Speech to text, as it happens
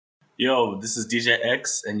Yo, this is DJ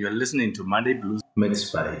X, and you're listening to Monday Blues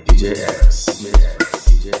mixed by DJ X.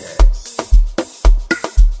 DJ X.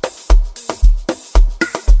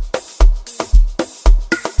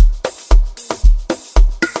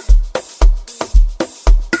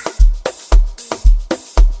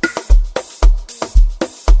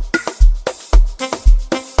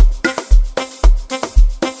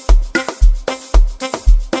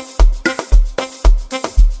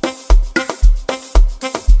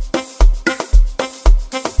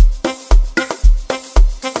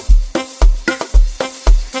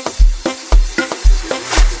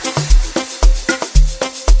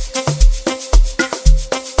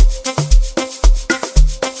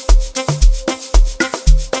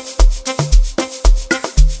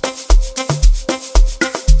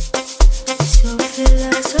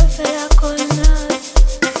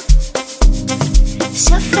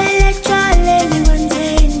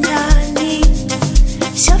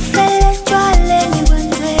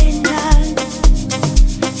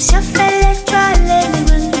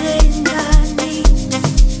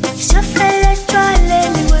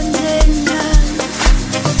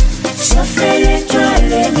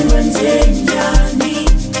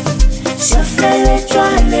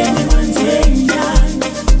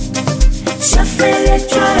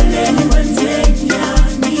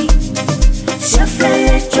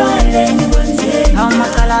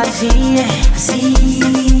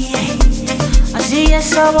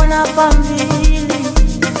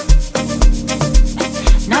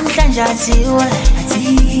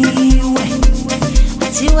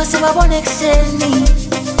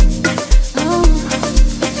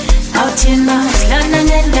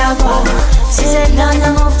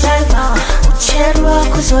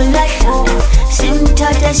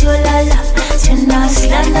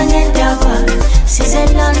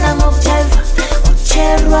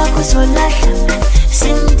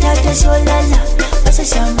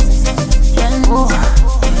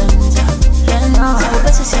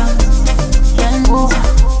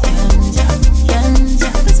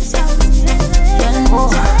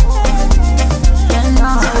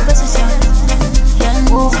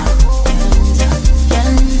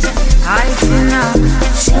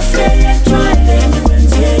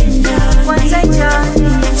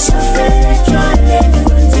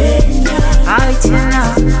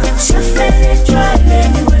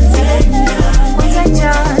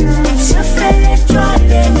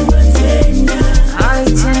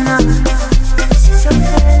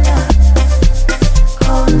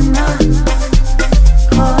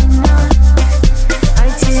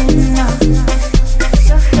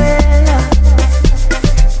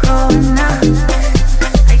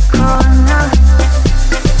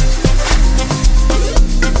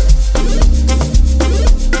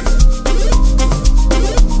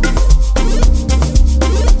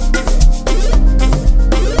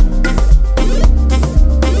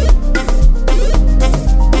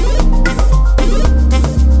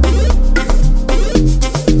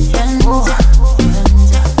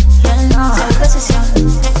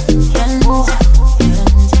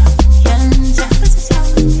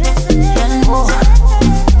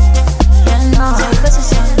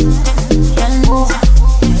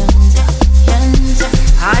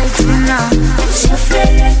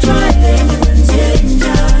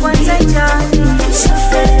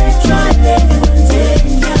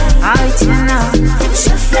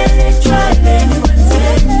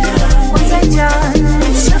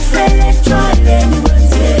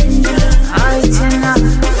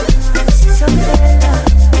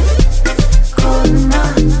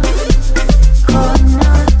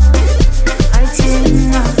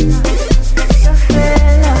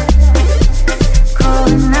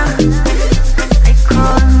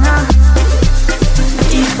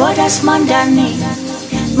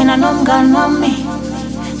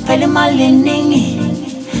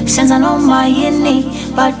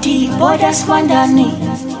 Swandani,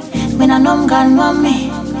 mina nomngani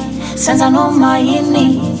wami senza noma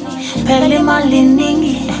yini phela imali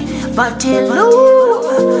ningi batilu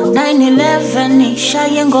 911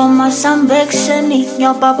 shaye ngoma sambekseni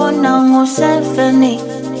ngiyababona ngo7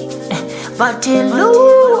 batilu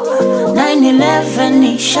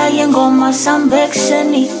 911 shaye ngoma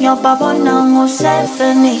sambekseni ngiyababona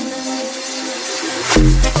ngo7.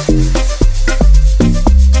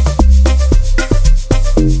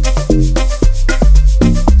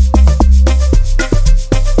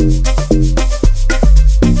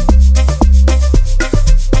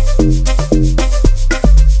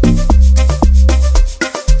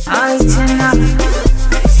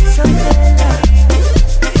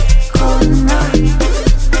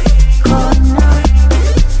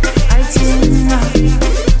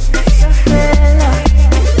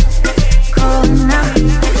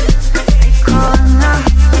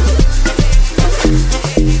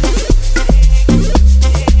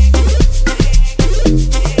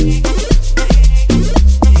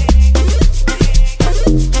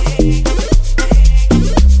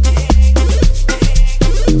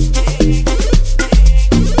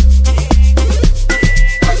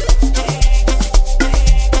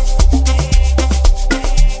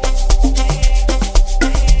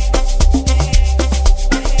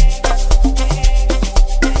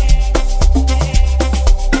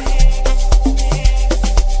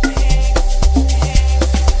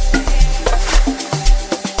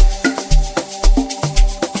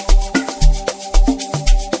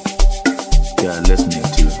 You are listening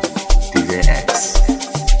to DJ X.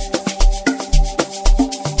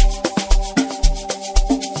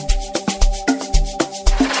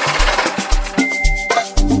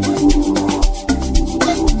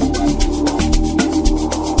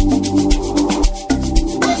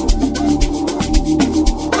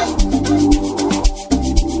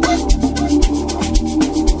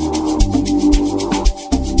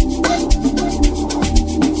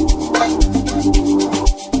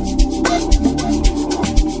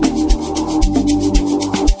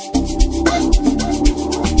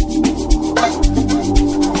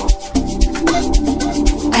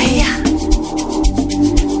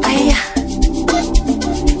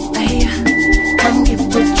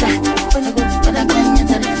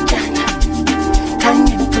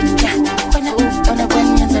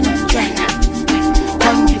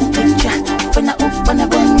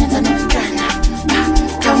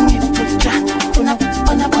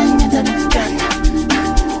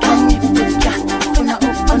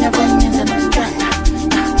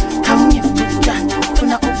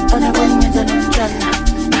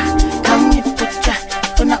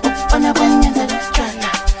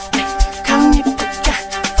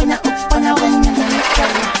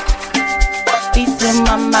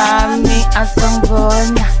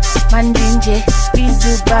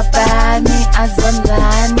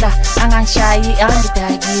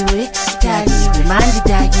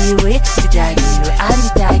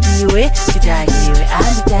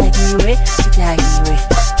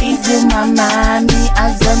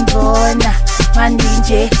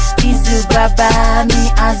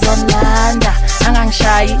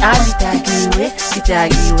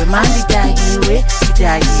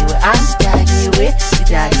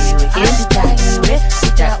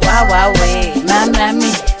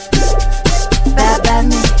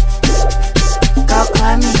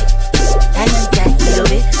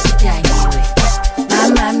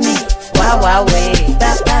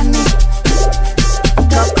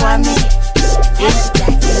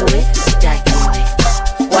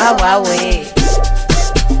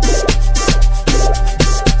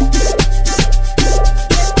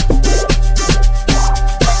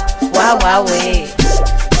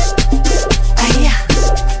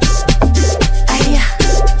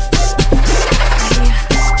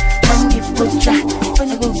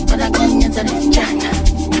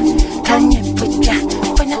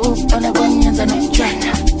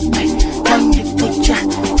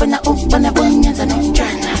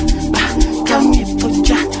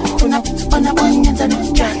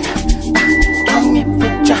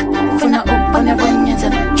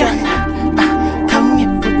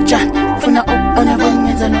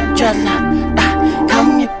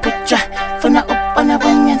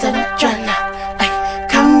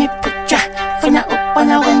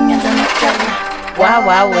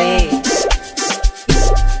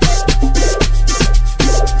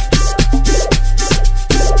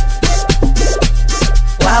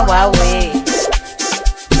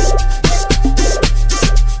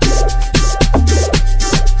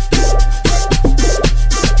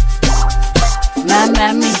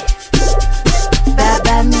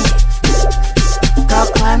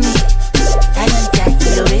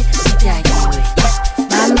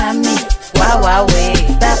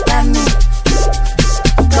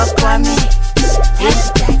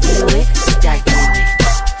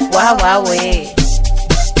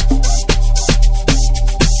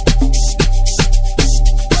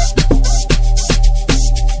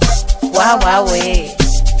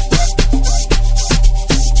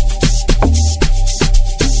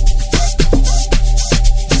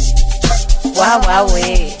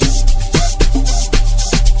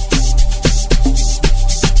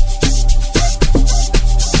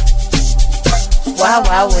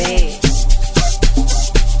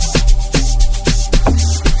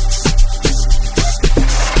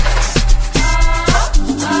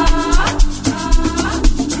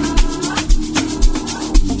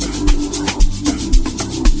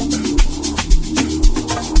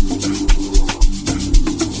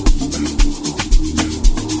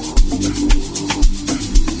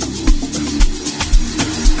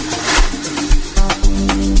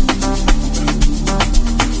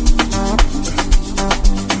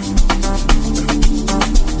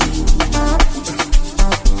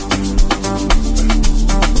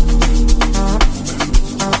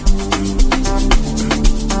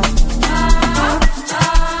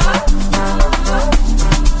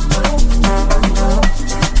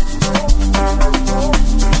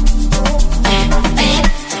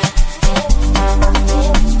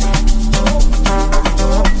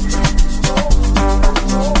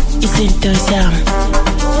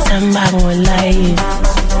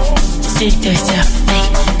 izinto zami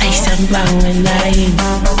ayisambanga online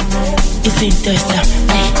izinto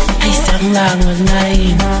zami ayisambanga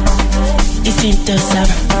online izinto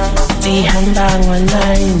zami zihambanga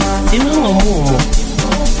online zima ngomumo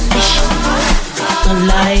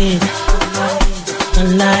online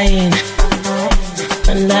online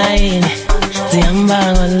online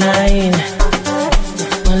zihambanga online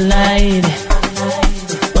online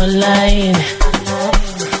online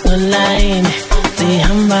online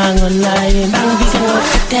zihambanga online bangibiza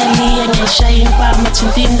ngokuteliya ngiyashaya impama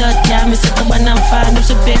thinta indoda yami sekubana mfana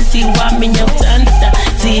usebenzi wami ngiyawuthanda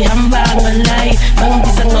zihambanga online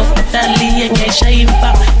bangibiza ngokuteliya ngiyashaya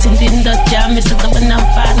impama thinta indoda yami sekubana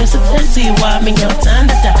mfana usebenzi wami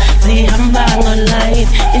ngiyawuthanda zihambanga online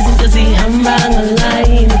izinto zihambanga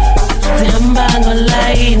online zihambanga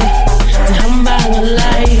online zihambanga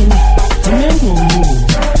online zimengumu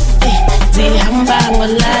zihambanga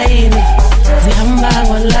online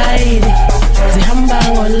zihambanga online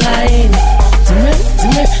zihambanga online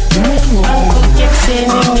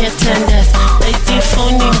angikhokhekuseni ngiyathandaza layithi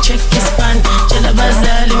ifoni ngi-check ispan tshela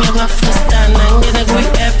abazali ngiyabafrustana ngena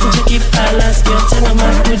kwi-app ngi-check i-balance ngiyothenga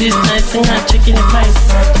ama-goodies nice nginga-check in-price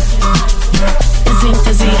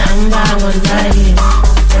izinto zihambanga online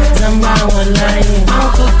zihambanga online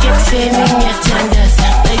angikhokhekuseni ngiyathandaza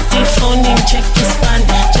layithi ifoni ngi-check ispan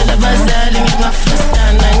tshela abazali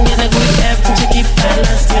ngiyabafrustana ngena kwi-app ngi-check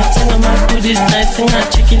i-balance ngiyothenga ama-goodies nice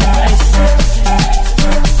nginga-check in-price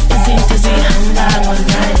izinto zihambanga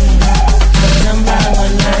online zihambanga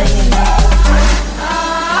online.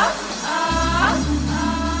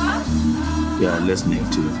 You are listening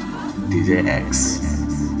to DJ X.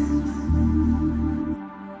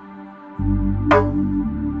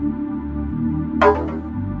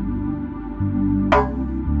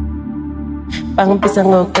 Bangibiza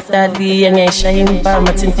ngokutaliya ngiyashaya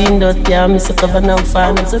impama thinta indoda yami sekubana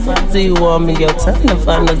mfana umsebenzi wami ngiyawuthanda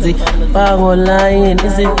mfana zihambanga online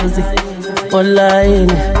izinto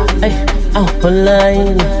online ay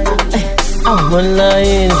online ay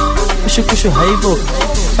online kusho hayibo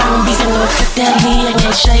bangibiza ngokutaliya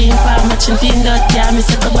ngiyashaya impama thinta indoda yami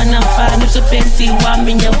sekubana mfana umsebenzi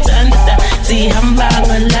wami ngiyawuthanda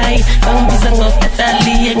zihambanga online bangibiza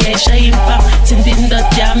ngokutaliya ngiyashaya impama thinta indoda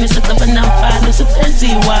yami sekubana mfana umsebenzi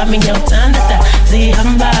wami ngiyawuthanda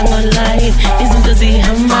zihambanga online izinto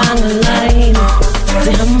zihambanga online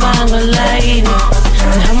zihambanga online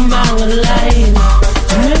zihambanga online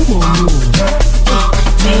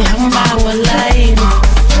zihambanga online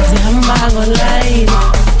zihambanga online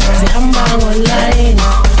zihambanga online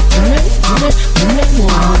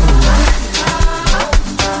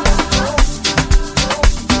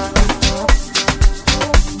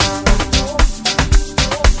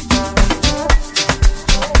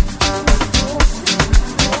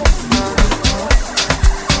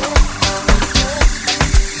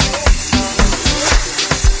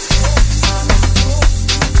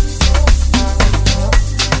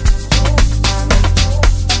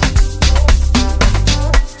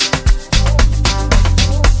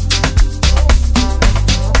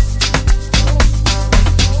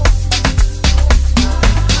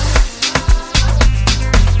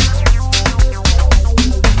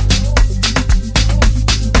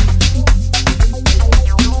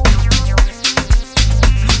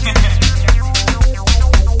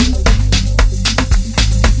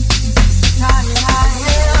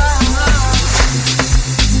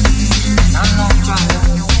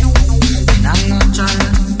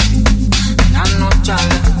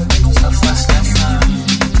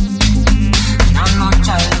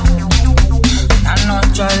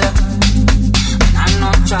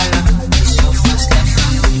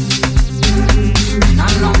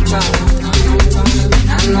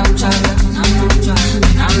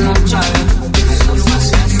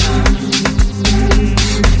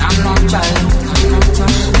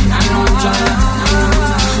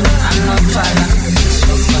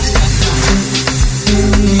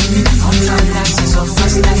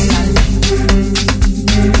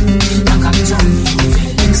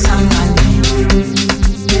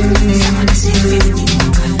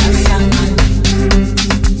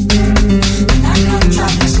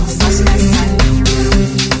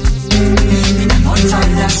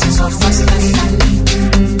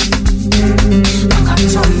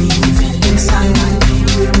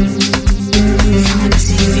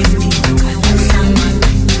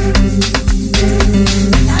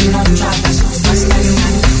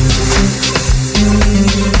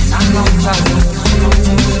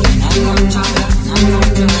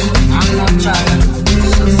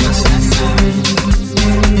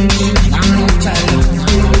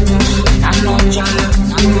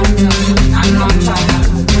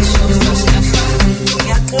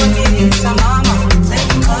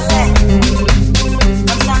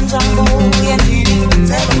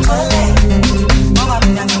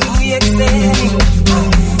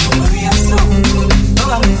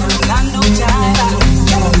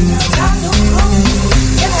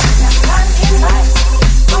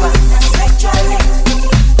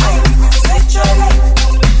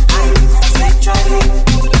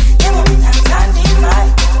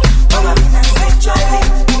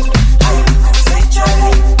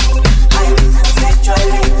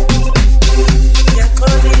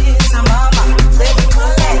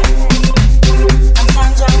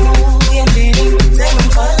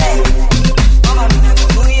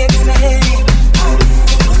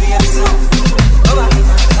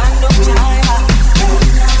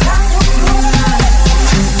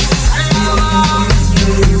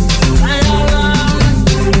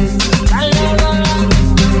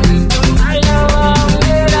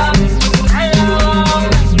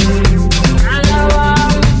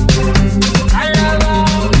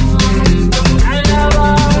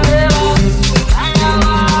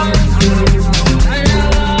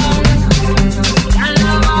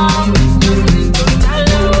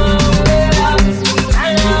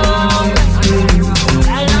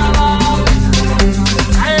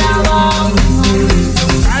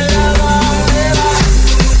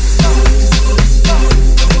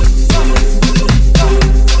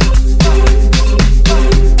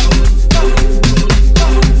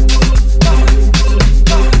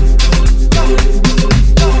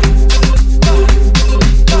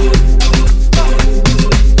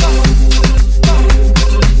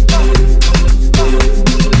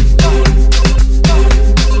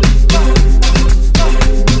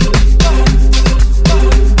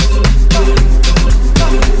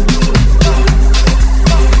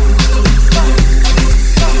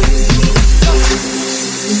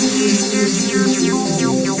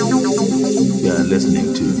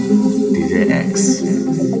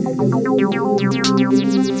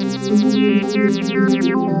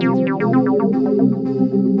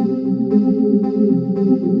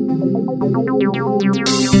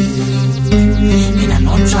Mina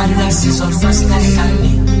no try season fast like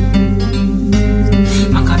honey.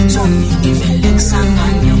 Makatoni givele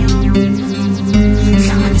kusangane.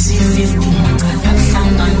 Hlanganisi 50 ngaqala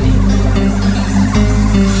kuhlangane.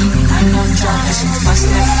 Mina no try season fast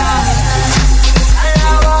like honey.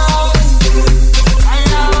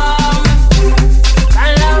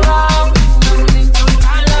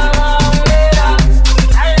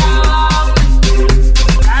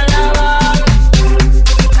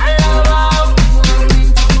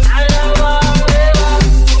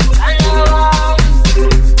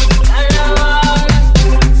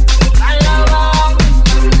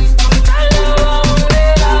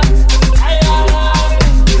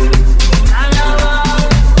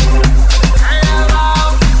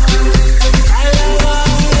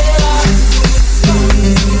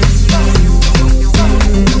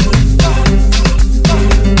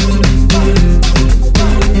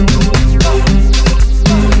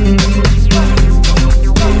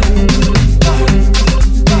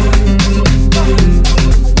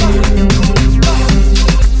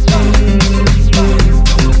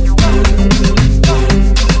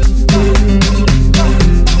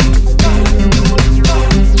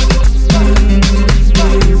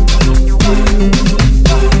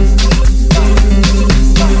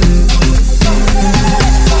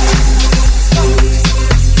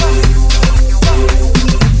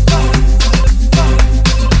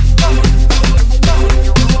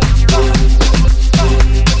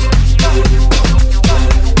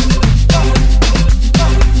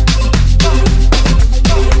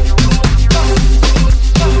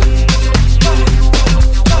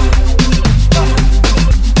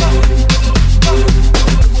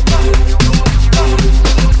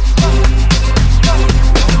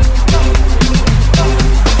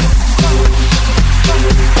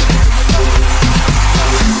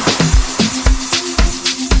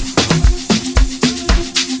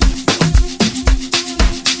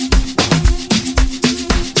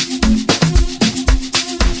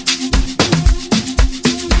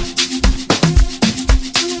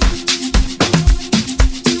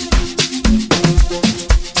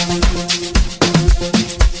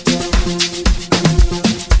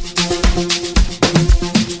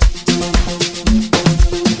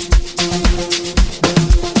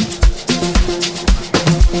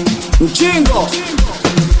 Mchingo.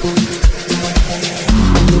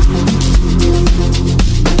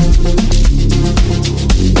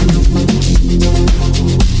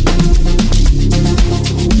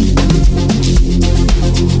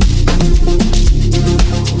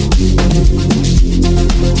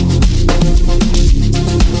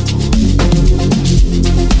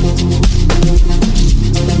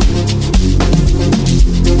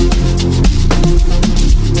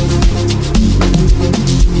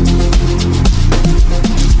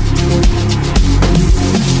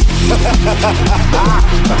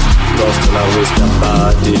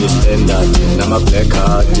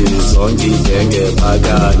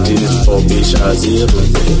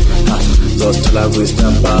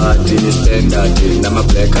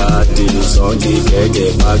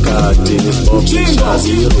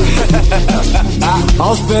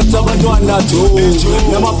 Ausbeta abantwana jo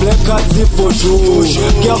nama black cards for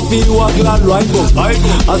sure kuyafiwa kulalwa hayibo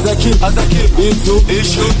azakhi ithu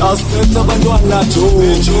ausbeta abantwana jo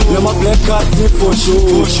nama black cards for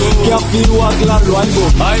sure kuyafiwa kulalwa hayibo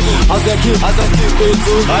azakhi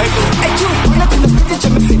ithu Ayo, wanna to the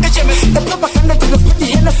stage, the propaganda to the pretty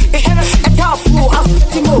Hennessy, a top blue, I'll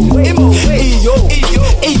spit him away, yo,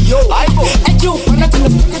 ayo, wanna to the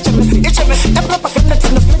stage, the propaganda to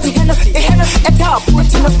the pretty Hennessy, a top blue,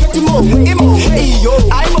 to the spit him away, yo,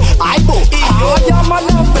 I'm a lover, I'm a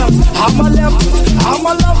lover, I'm a lover, I'm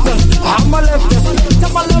a lover, I'm a lover,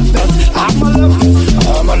 I'm a lover, I'm a lover,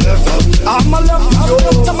 I'm a lover, I'm a lover, I'm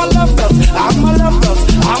a lover, I'm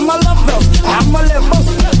a lover,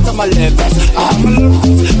 I'm a lover, I'm a lover,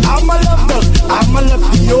 I'm a lover, I'm a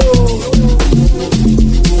lover, yo.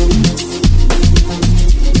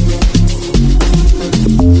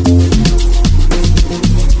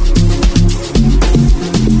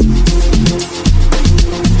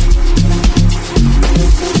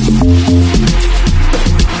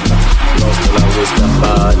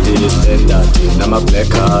 Nama black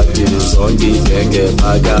card, zongigenge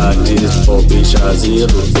phakathi sibhobhisha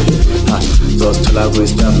zirufi zosithola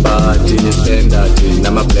kwisitambati standard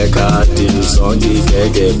nama-black card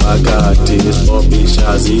zongigenge phakathi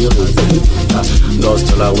sibhobhisha zirufi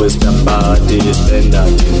zosithola kwisitambati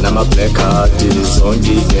standard nama-black card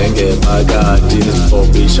zongigenge phakathi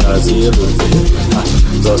sibhobhisha zirufi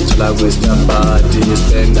zosithola kwisitambati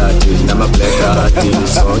standard nama-black card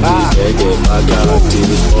zongigenge phakathi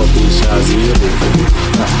sibhobhisha zirufi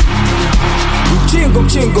Chingo,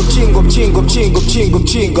 chingo, chingo, chingo, chingo, chingo,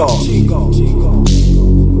 chingo.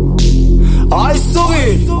 I saw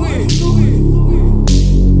it.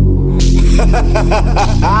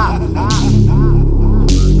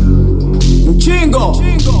 Chingo,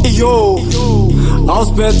 yo.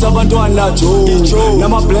 Awusiphethe abantwana jo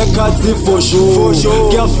nama-black cards for sure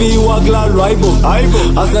kuyafiwa kulalwa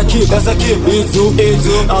hayibo asakhiphe ithu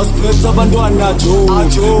awusiphethe abantwana jo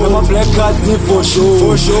nama-black cards for sure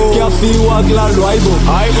kuyafiwa kulalwa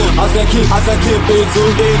hayibo asakhiphe ithu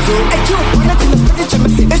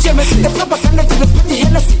propaganda to the pretty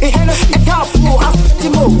Hennessy top floor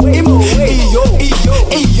awusiphethe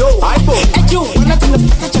iyo hayibo wanna to the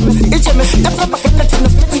pretty propaganda to the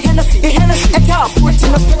pretty Hennessy top floor to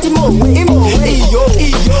the pretty iyo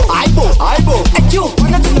aibo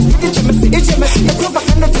wanna to the pretty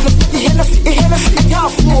propaganda to the pretty Hennessy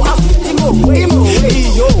top floor awusiphethe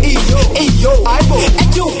iyo aibo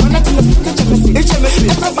wanna to the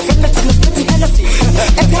pretty propaganda to the pretty Hennessy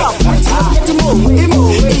top floor to the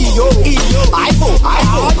pretty iyo aibo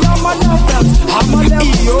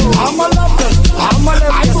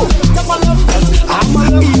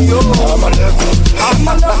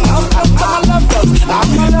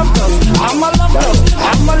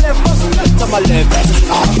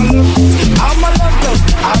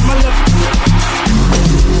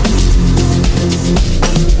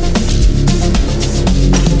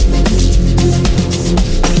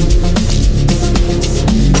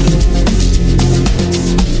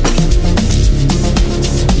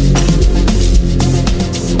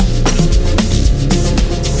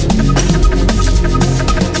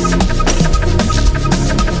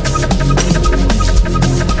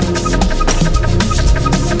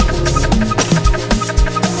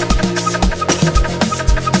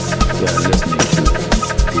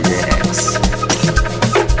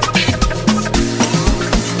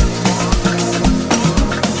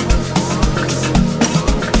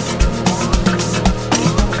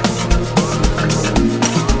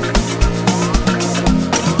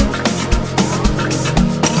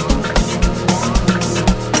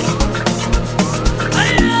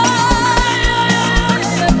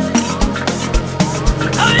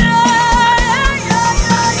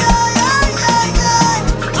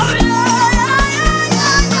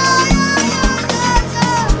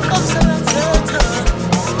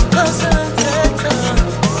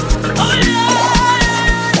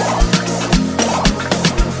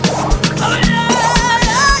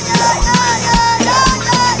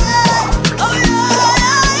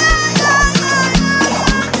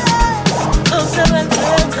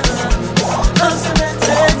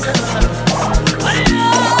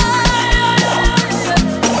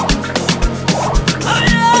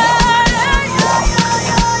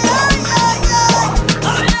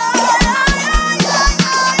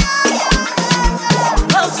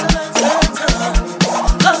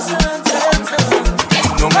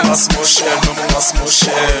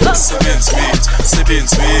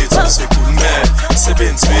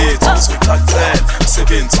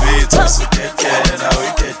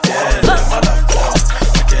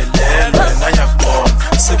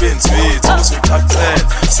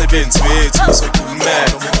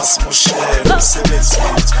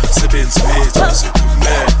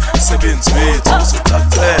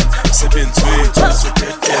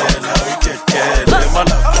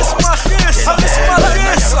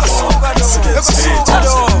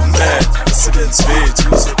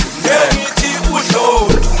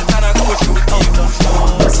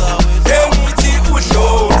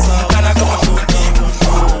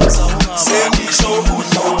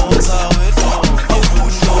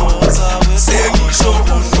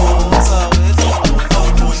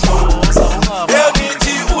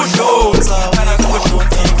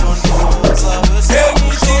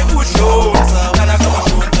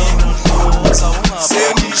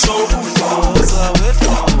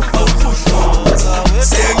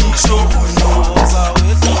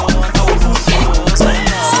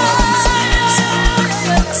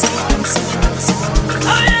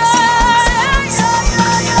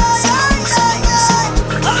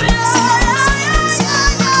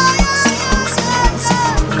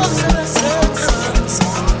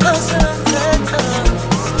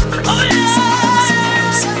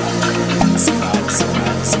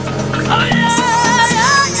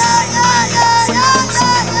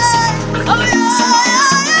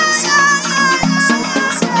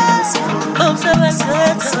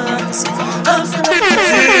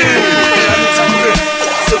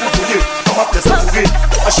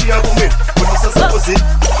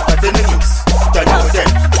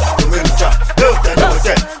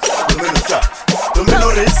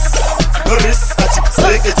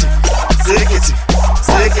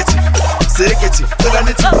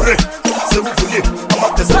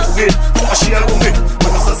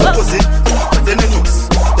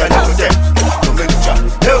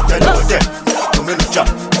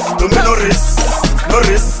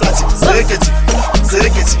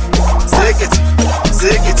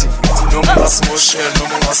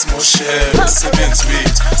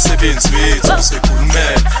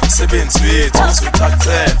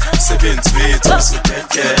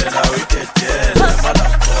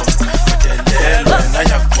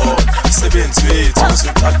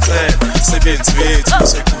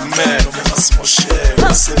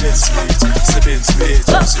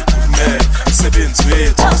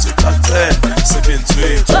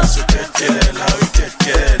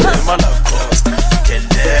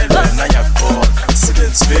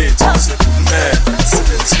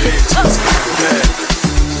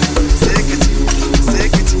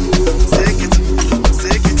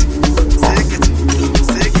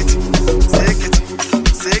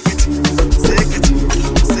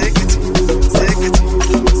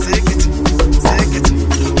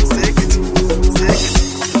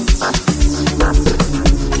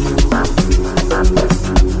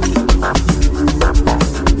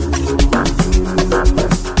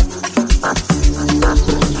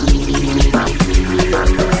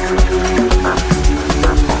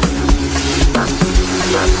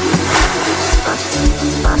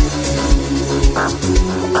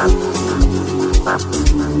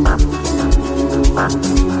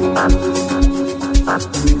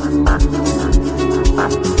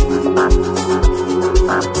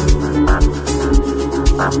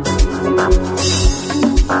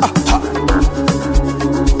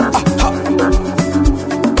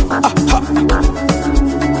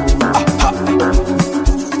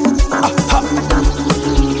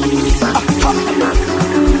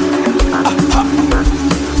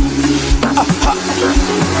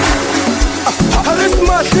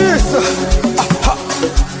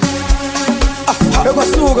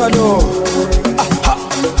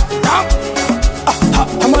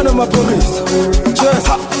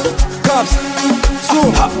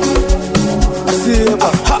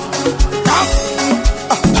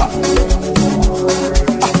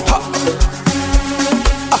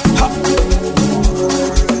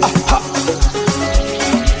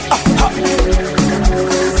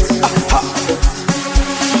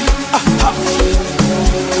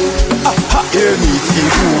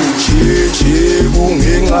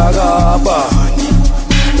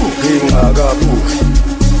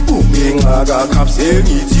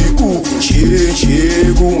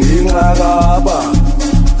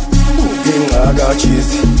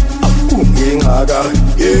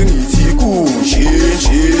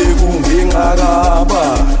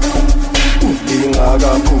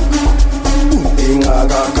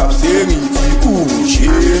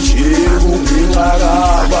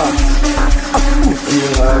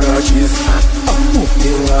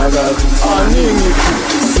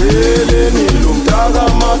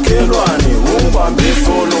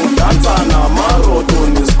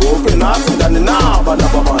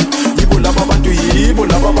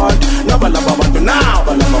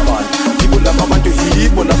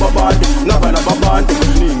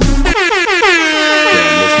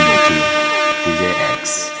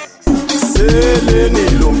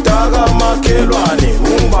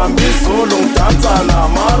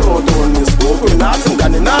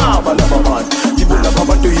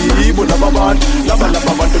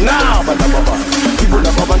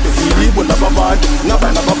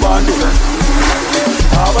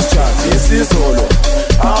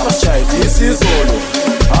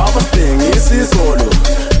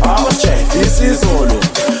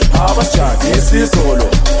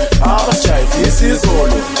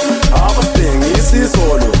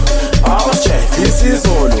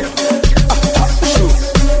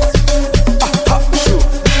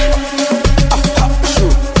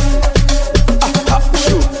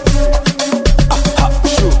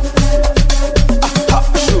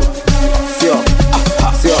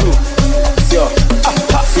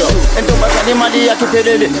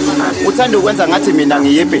uthanda ukwenza ngathi mina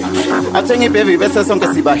ngiyibhe athenga ibhevi bese sonke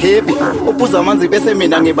siba happy uphuza amanzi bese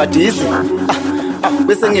mina ngibadizi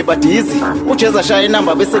bese ngiba dizzy ujeza shaya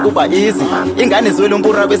inamba bese kuba easy ingane zwele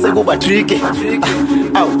umpura bese kuba tricky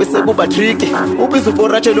bese kuba tricky ubiza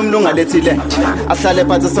uporatshela umlungu alethile asihlale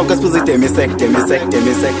phansi sonke sifuze demisek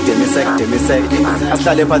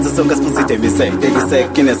asihlale phansi sonke sifuze demisek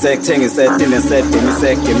inesek thengisek inesek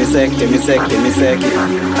demisek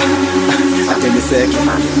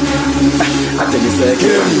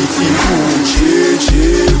ngithi kunje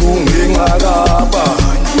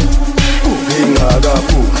kungingakaphi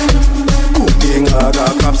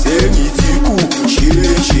sengithi kunje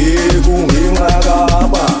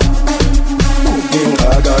kungingakaba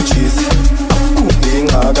kungingakajisi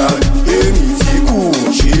kungingaka engithi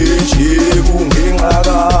kunje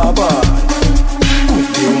kungingakaba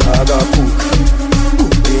kungingakaphi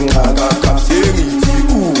kungingakaphi sengithi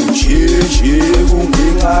kunje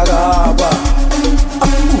kungingakaba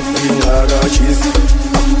kungingakajisi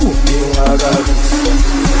kungingakajisi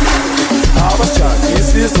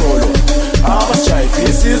abasijayivisa izolo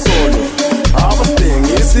abasijayivisa izolo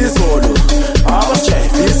abasithengisa izolo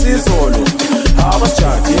abasijayivisa izolo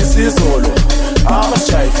abasijayivisa izolo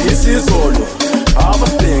abasijayivisa izolo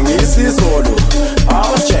abasithengisa izolo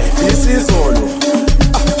abasijayivisa izolo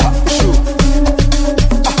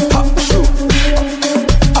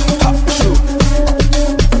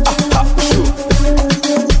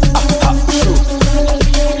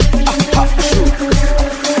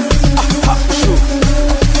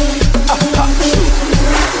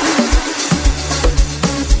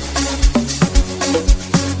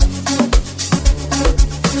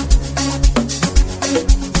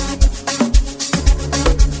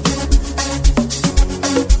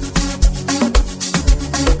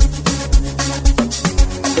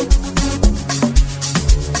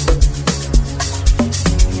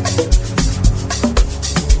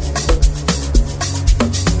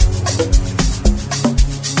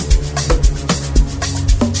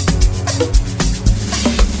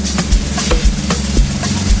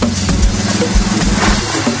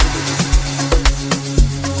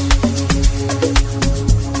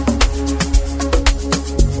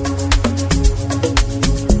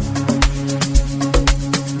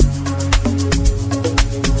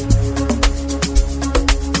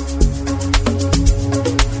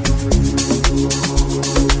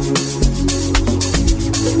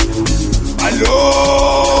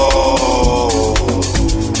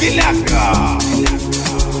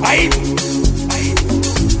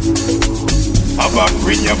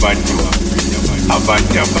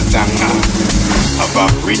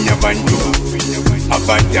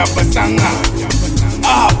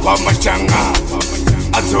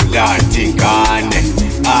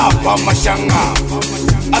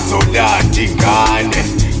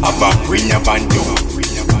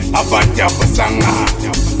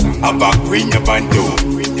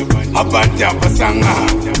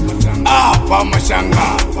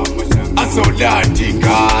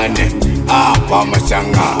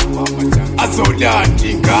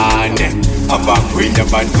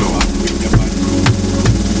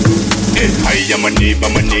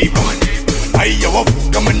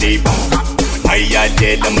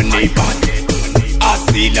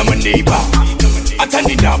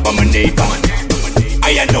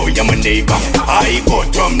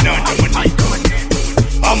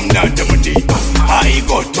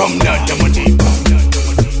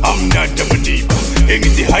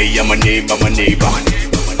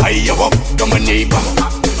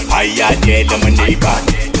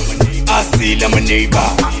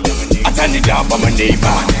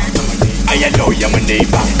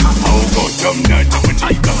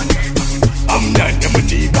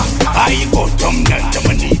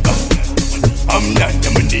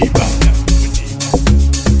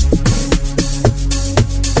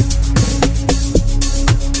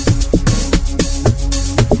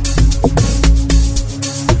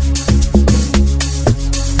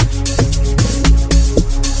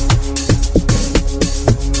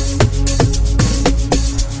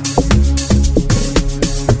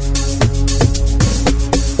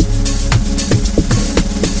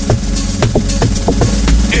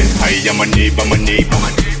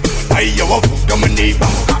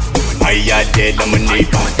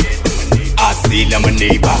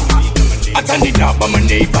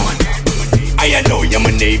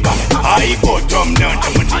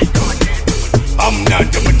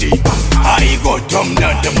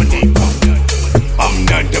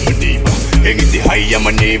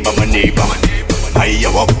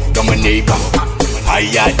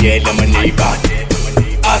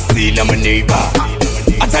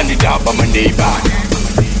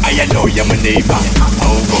I know you're my neighbor.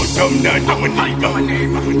 Oh, go, I'm not my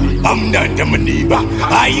neighbor. I'm not a maniba.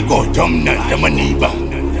 I got I'm not a maniba.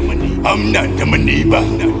 I'm not a maniba.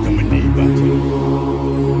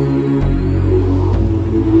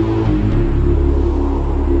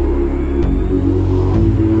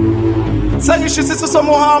 Sengishisiso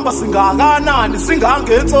somuhamba singakanani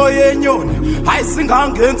singangenzo yenyoni hayi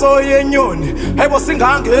singangenzo yenyoni hayibo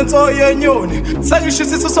singangenzo yenyoni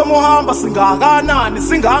sengishisiso somuhamba singakanani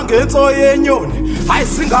singangenzo yenyoni hayi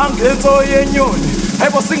singangenzo yenyoni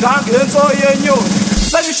hayibo singangenzo yenyoni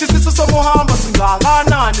sengishisiso somuhamba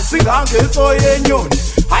singakanani singangenzo yenyoni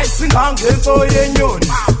hayi singangenzo yenyoni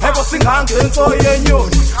hayibo singangenzo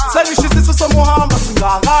yenyoni sengishisiso somuhamba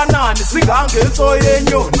singakanani singangenzo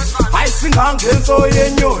yenyoni hayi singangenzo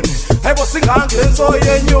yenyoni hayibo singangenzo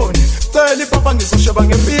yenyoni celi papa ngizosheba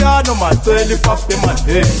ngepiano maceli papa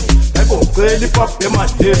emadeni hayibo celi papa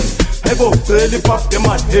emadeni hayibo celi papa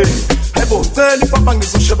emadeni hayibo celi papa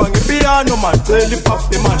ngizosheba ngepiano maceli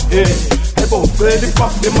papa emadeni hayibo celi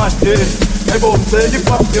papa emadeni hayibo celi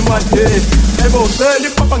papa emadeni hayibo celi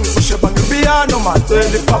papa ngizosheba ngepiano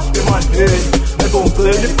maceli papa emadeni hayibo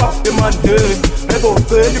celi papa emadeni hayibo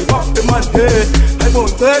celi papa emadeni hayibo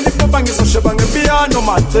celi papa ngizosheba ngepiano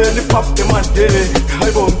maceli papa emadeni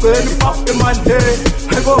hayibo celi papa emadeni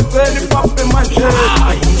hayibo celi papa emadeni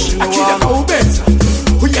akila kawubenza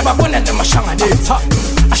uyababona namashangaletha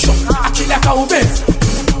asho akila kawubenza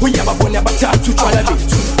uyababona abathathu utshwala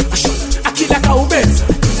bethu asho akila kawubenza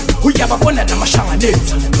uyababona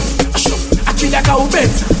namashangaletha asho akila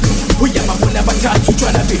kawubenza uyababona abathathu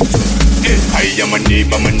utshwala bethu Hey, I'm a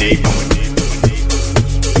neighbor,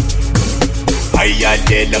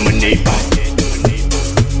 Ayalela my neighbor.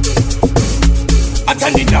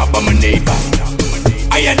 Atanida I'm a neighbor.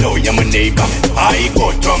 Ayalo I'm a neighbor. I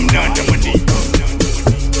go Tom Nand I'm a neighbor.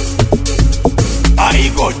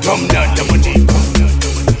 I go Tom Nand I'm a neighbor.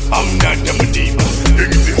 I'm not a neighbor.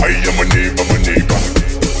 Hey, I'm a neighbor, my neighbor.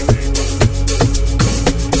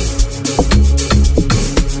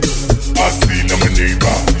 I see I'm a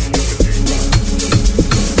neighbor.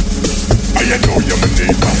 I know you're my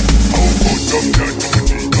neighbor. Oh, go Tom Nand I'm a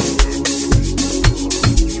neighbor.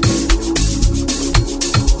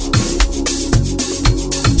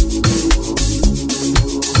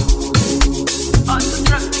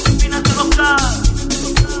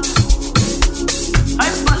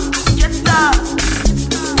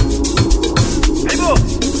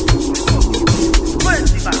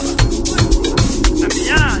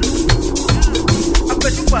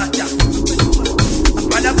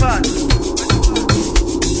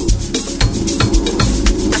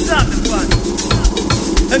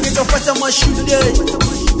 Engitofasa mashule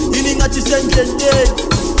yini ngathi sendleleni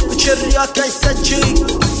ucherry yakhe ayisajiki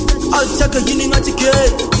awuthaka yini ngathi gay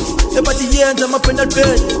ebathi yenza ama penal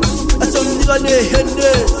play asomnika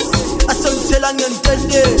nehennes asomthela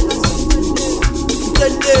ngentendes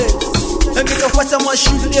engitofasa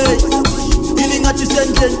mashule yini ngathi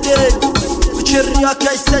sendleleni ucherry yakhe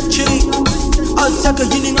ayisajiki awuthaka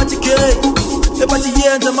yini ngathi gay ebathi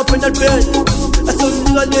yenza ama penal play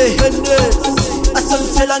asomnika nehennes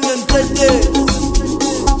asomthela ngentendes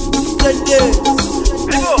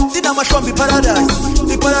Tina mashwambi paradise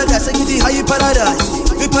the paradise engithi high paradise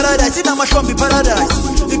the paradise tina mashwambi paradise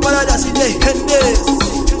the paradise ile hendes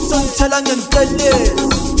somthela ngentendes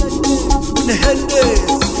ne hendes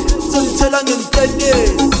somthela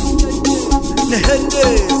ngentendes ne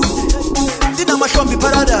hendes Tina mashwambi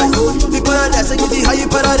paradise the paradise engithi high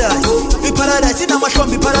paradise the paradise tina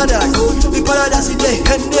mashwambi paradise the paradise ile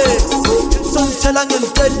hendes somthela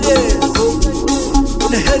ngentendes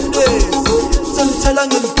ne hendes somthela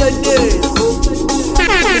ngentendes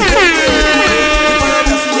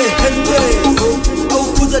ne hendes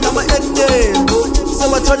awukhuza nama endes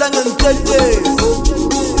sewathola ngentendes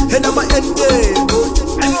enama endes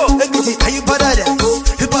engithi ayi paradise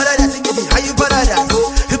iparadise engithi ayi paradise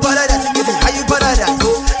iparadise engithi ayi paradise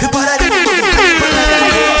iparadise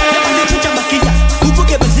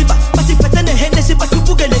ubuke baziba basiphatha nehendes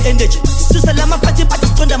bathubukele endeje susalama phathi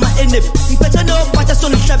bathonda ama enebe ngiphethe no batha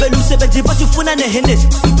sonhlabela usebenzi bathi ufuna nehendes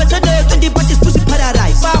ngiphethe no 20 bathi sipusi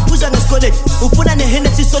paradise baphuza ngesikoleti ufuna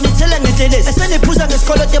nehendes sonithela ngenhlelezi eseniphuza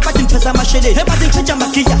ngesikoleti bathi ngipheza amasheleni ebathi ntshentsha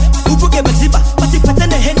magiya ubuke baziba basiphatha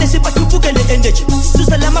nehendes bathubukele endeje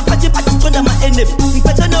susalama phathi bathonda ama enebe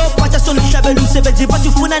ngiphethe no batha sonhlabela usebenzi bathi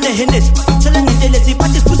ufuna nehendes thela ngenhlelezi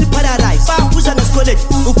bathi sipusi paradise baphuza ngesikoleti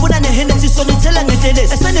ufuna nehendes sonithela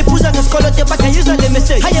ngenhlelezi eseniphuza ngesikoleti bathi ayizwa le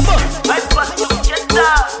message hayebo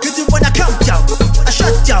Kithi bona countdown, a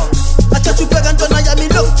shutdown. I touch you back and turn on me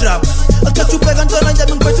low drop. I touch you back and turn on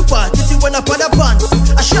me better part. Kithi bona pada pants,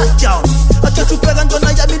 a shutdown. I touch you back and turn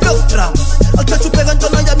on me low drop. I touch you back and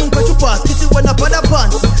turn on me better part. Kithi bona pada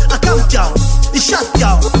pants, a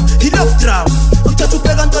down, he love drown. I'm trying to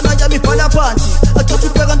beg on Donna Yami Palapanti. I'm trying to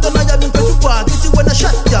beg on Donna Yami Petupa. Get you when I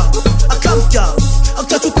shut down, I calm down. I'm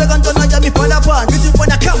trying to beg on Donna Yami Palapanti. Get you when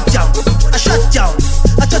I calm down, I shut down.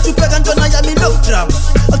 I'm trying to beg on Donna Yami love drown.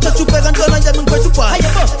 I'm trying to beg on Donna Yami Petupa.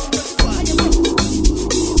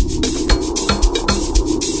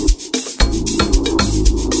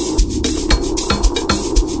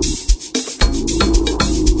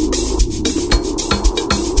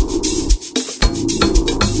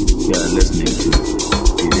 Listening to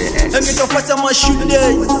DJ X. Let me go for some more shoot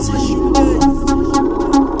days.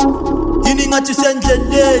 You need not to send the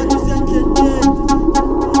day.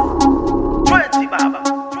 20 Baba.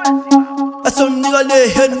 I saw nigga lay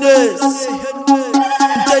hennes.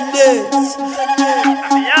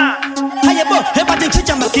 Haya bo, heba de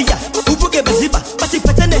chicha makia. Ubuke baziba, pati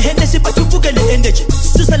patane hennes, pati ubuke le endage.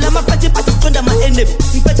 Susalama pati skonda ma eneb.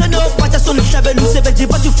 Mpeta no pata son shabe lusebe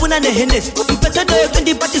pati funa ne hennes. Mpeta no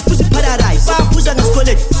kendi pati pusi paradise. Pa puza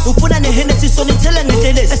ngaskole, ufuna ne hennes so ni tele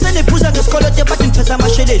ngeteles. Esene puza ngaskole te pati mpesa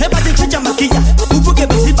mashele. Heba de chicha makia. Ubuke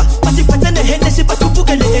baziba, pati patane hennes, pati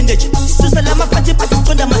ubuke le endage. Susalama pati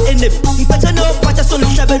skonda ma eneb. Mpeta no pata son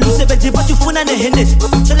shabe lusebe pati funa ne hennes.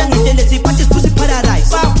 Tele ngeteles pati pusi paradise.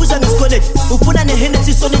 Pa puza ngaskole, ufuna ne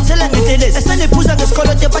hennes so ni tele ngeteles. Esene puza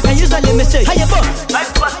ngaskole te pati use le message. Haya bo.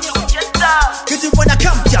 Get it when I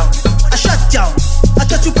calm down, I shut down. I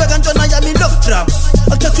touch you peg and Donna Yami love drum.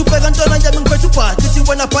 I touch you peg and Donna Yami Petupa. Get it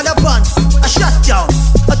when I pan a pants, I shut down.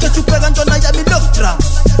 I touch you peg and Donna Yami love drum.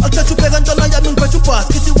 I touch you peg and Donna Yami Petupa.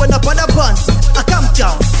 Get it when I pan a pants, I calm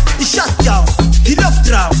down. He shut down, he love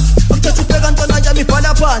drum. I touch you peg and Donna Yami pan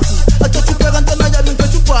a pants. I touch you peg and Donna Yami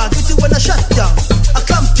Petupa. Get it when I shut down, I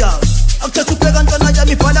calm down. I touch you peg and Donna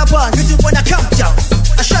Yami pan a pants. Get it when I calm down,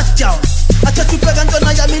 I shut down. I touch you peg and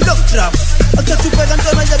Donna Yami love drum. I touch you peg and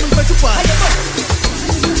Donna Yami Petupa.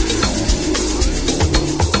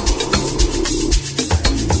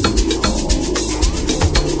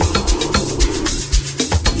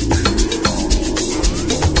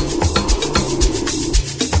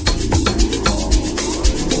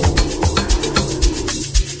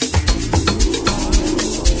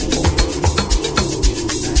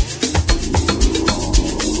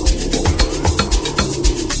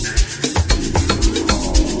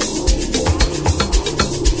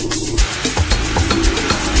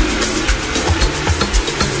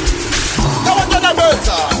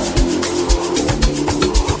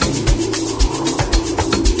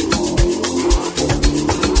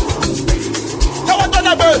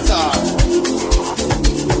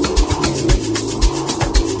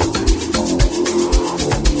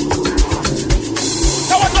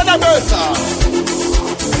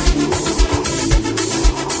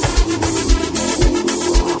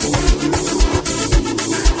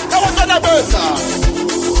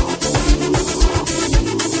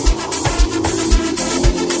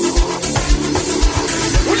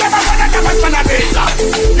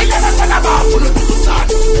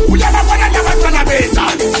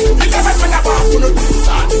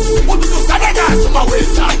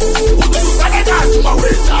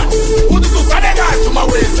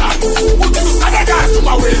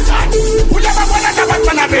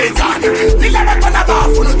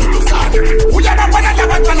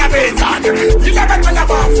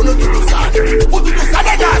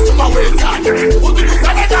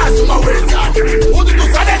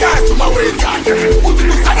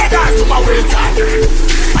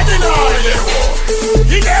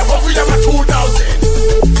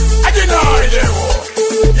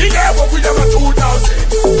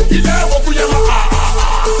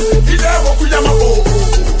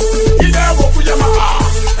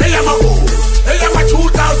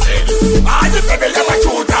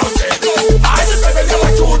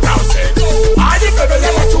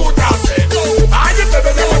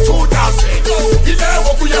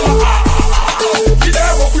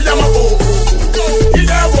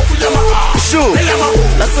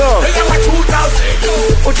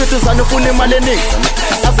 Ututuzana ufuna imali eningi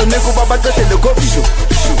azonika ubaba cedele kovisho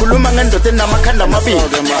khuluma ngendoda enamakhanda amabili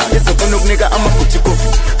izofuna ukunika amaguti kofi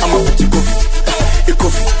amaguti kofi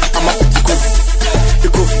ikofi amaguti kofi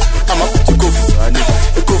ikofi amaguti kofi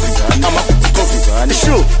ikofi amaguti kofi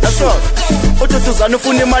shu that's all ututuzana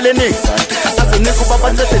ufuna imali eningi azonika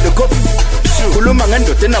ubaba cedele kofi khuluma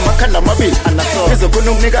ngendoda enamakhanda amabili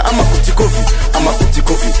izofuna ukunika amaguti kofi amaguti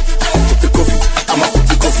kofi ikofi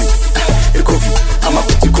amaguti kofi ikofi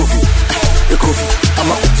amaguti kofi ikofi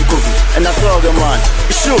amaguti kofi and that's all the man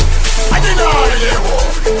shu ajinalewo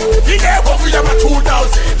ilebo kuyama 2000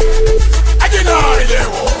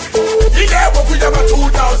 ajinalewo ilebo kuyama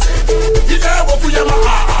 2000 ilebo kuyama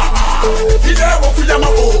ilebo kuyama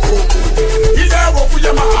ilebo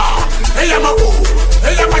hey, I'm a oh,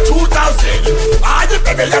 hey, I'm a 2000. I just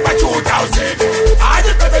baby, I'm a 2000. I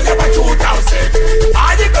just baby, I'm a 2000.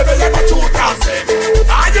 I just baby, I'm a 2000.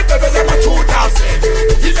 I just baby, I'm a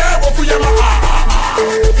 2000. You know what we are,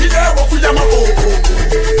 you know what we are, oh,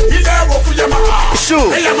 you know what we are. Sure,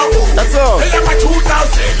 that's all. Hey, I'm a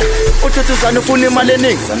 2000. Ututuzana ufuna imali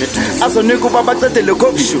eningi azonika ubaba cedele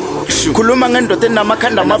kofi khuluma ngendoda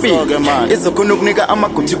enamakhanda amabili izokhona ukunika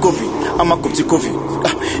amagubhi kofi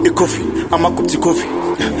ikofi amagubhi kofi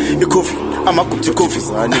ikofi amagubhi kofi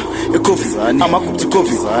ikofi amagubhi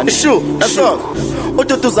kofi sure that's all.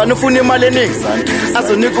 Ututuzana ufuna imali eningi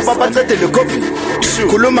azonika ubaba cedele kofi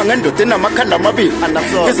khuluma ngendoda enamakhanda amabili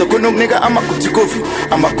izokhona ukunika amagubhi kofi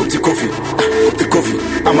ikofi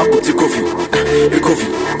amagubhi kofi ikofi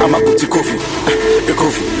amagubhi kofi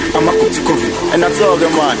ikofi amagubhi kofi and that's all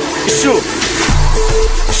them man sure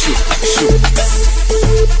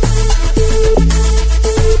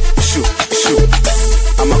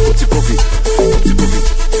amagubhi kofi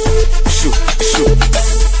sure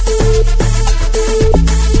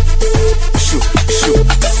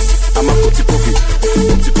amagubhi kofi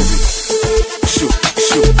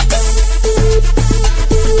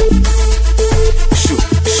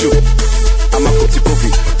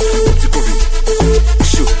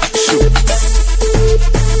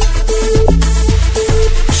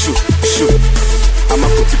sure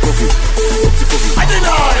amagubhi kofi I didn't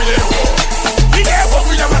know you know what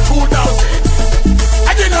we are 2000.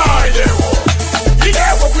 I didn't know you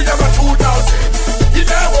know what we are 2000. You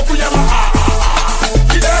know what we are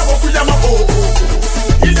you know what we are oh,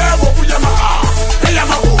 you know what we are hey,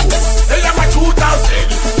 I'm a oh, hey, I'm a 2000.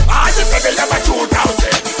 I just baby, I'm a 2000.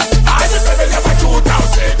 I just baby, I'm a 2000.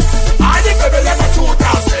 I just baby, I'm a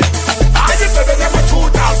 2000. I just baby, I'm a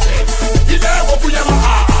 2000. You know what we are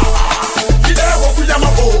you know what we are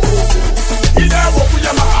oh, you know what we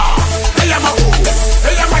are hey, I'm a oh,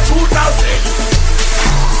 hey, I'm a 2000.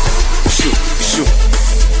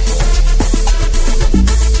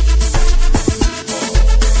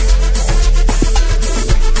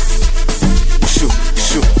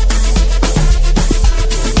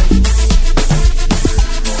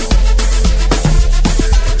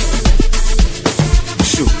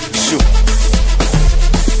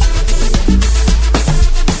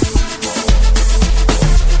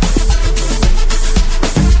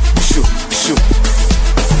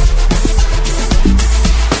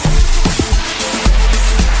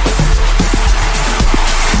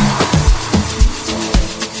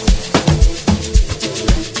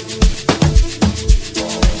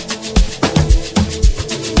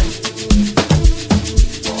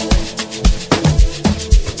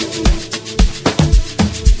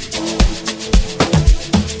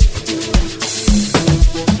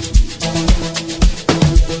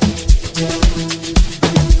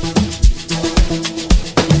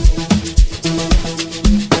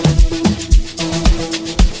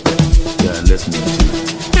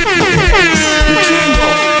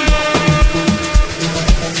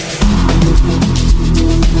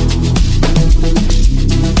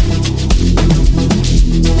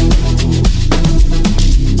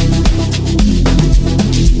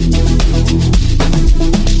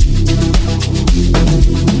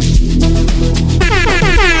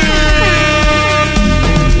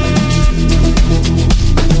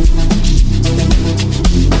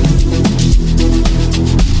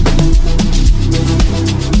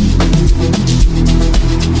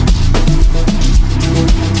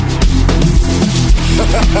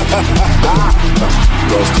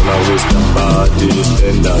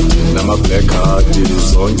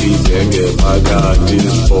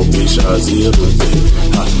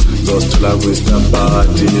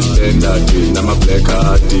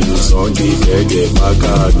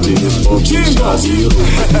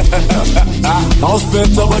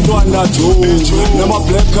 Awusphetha abantwana jo nama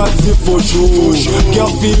black cards for sure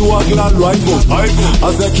kuyafiwa kulalwa hayibo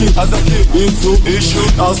azakhi ithu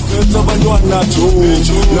awusphetha abantwana jo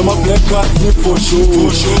nama black cards for sure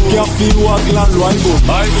kuyafiwa kulalwa hayibo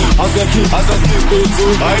azakhi ithu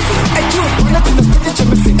Not to the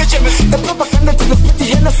spitty the propaganda to the spitty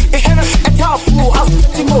Hennessy, a top blue, I'll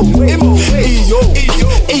spit him away. Eyo,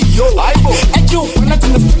 at you, not to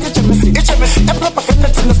the spitty the propaganda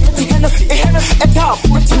to the spitty Hennessy, a top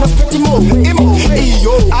blue, to the spitty away.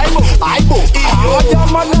 Eyo, I'm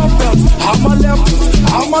a lovers, I'm a lovers,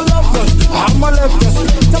 I'm a lovers, I'm a lovers, I'm a lovers,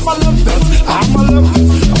 I'm a lovers, I'm a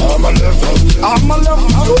lovers, I'm a lovers, I'm a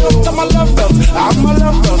lovers, I'm a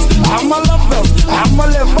lovers, I'm a lovers, I'm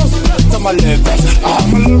a lovers, I'm a lovers, I'm a lovers,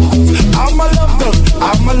 I'm a lovers,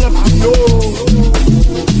 I'm a lovers, yo.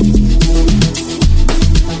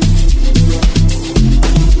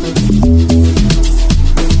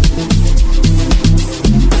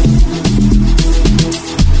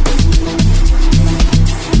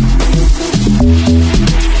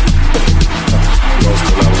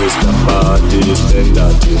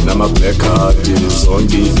 standard nama black card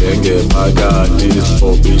zonke igenge phakathi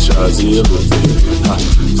sibobisha zero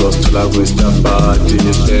zosithola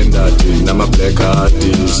kwestabadi standard nama black card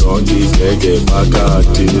zonke igenge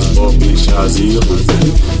phakathi sibobisha zero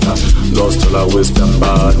zosithola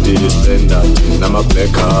kwestabadi standard nama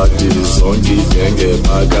black card zonke igenge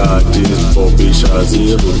phakathi sibobisha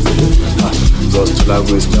zero zosithola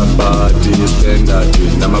kwestabadi standard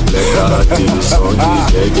nama black card zonke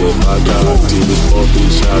igenge phakathi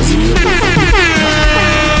sibobisha zero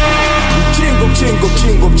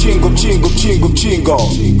Chingo.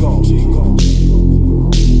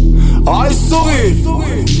 I saw it.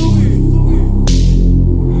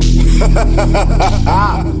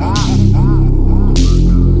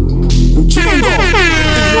 Chingo.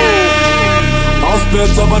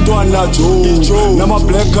 Aspetta abantwana Joe nama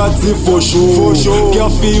black cards for sure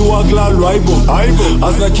kuyafiwa kulalwa aibo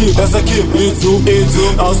azakhip itu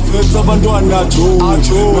aspetta abantwana Joe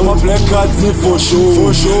nama black cards for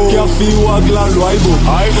sure kuyafiwa kulalwa aibo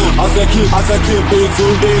azakhip itu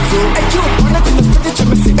Bana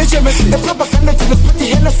tuna HMS propaganda tuna spiti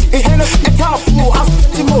Hennessy etafu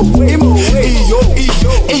aspiti mo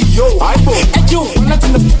iyo aibo bana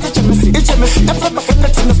tuna spiti HMS propaganda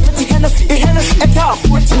tuna spiti Hennessy etafu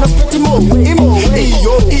tuna spiti mo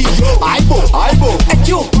iyo aibo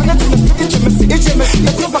bana tuna spiti HMS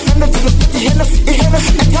propaganda tuna spiti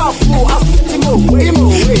Hennessy etafu aspiti mo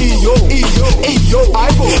iyo